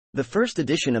The first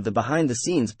edition of the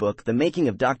behind-the-scenes book The Making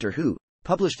of Doctor Who,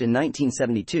 published in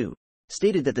 1972,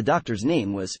 stated that the Doctor's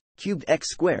name was cubed x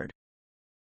squared.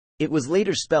 It was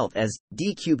later spelt as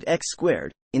d cubed x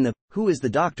squared in the Who is the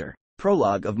Doctor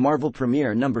prologue of Marvel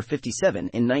Premiere number 57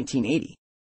 in 1980.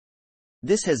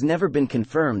 This has never been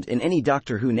confirmed in any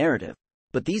Doctor Who narrative,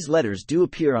 but these letters do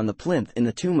appear on the plinth in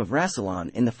the tomb of Rassilon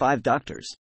in The Five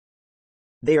Doctors.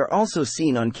 They are also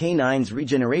seen on K9's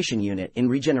regeneration unit in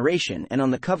Regeneration and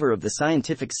on the cover of The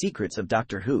Scientific Secrets of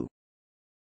Doctor Who.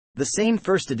 The same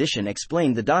first edition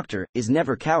explained the Doctor is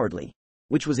never cowardly,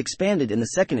 which was expanded in the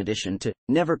second edition to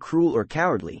never cruel or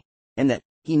cowardly, and that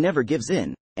he never gives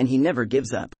in, and he never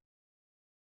gives up.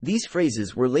 These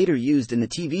phrases were later used in the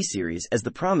TV series as the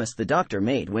promise the Doctor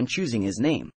made when choosing his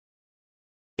name.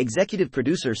 Executive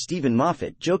producer Stephen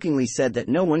Moffat jokingly said that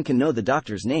no one can know the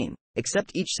Doctor's name,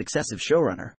 except each successive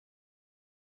showrunner.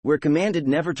 We're commanded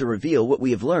never to reveal what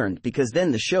we have learned because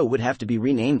then the show would have to be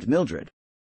renamed Mildred.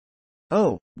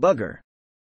 Oh, bugger.